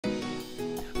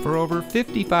For over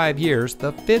 55 years,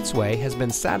 the Fitzway has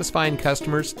been satisfying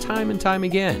customers time and time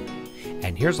again.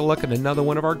 And here's a look at another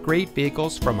one of our great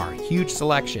vehicles from our huge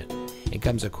selection. It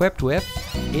comes equipped with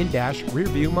in-dash rear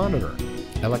view monitor,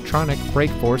 electronic brake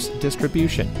force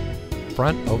distribution,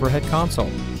 front overhead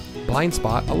console, blind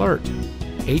spot alert,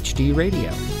 HD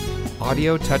radio,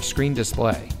 audio touchscreen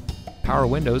display, power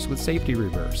windows with safety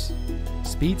reverse,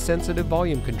 speed sensitive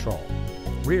volume control,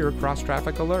 rear cross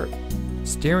traffic alert,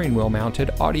 steering wheel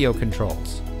mounted audio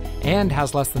controls, and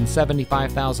has less than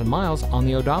 75,000 miles on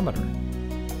the odometer.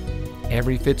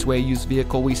 Every Fitzway used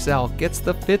vehicle we sell gets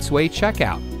the Fitzway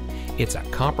checkout. It's a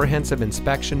comprehensive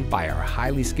inspection by our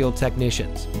highly skilled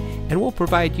technicians, and we'll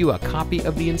provide you a copy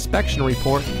of the inspection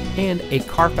report and a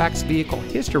Carfax vehicle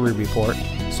history report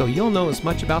so you'll know as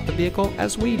much about the vehicle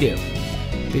as we do.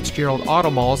 Fitzgerald Auto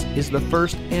Malls is the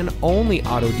first and only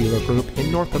auto dealer group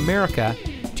in North America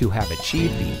to have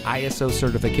achieved the ISO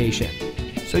certification,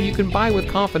 so you can buy with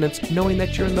confidence knowing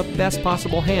that you're in the best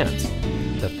possible hands.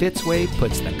 The Fitzway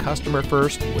puts the customer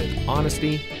first with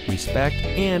honesty, respect,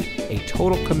 and a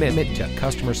total commitment to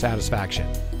customer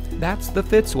satisfaction. That's the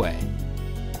Fitzway.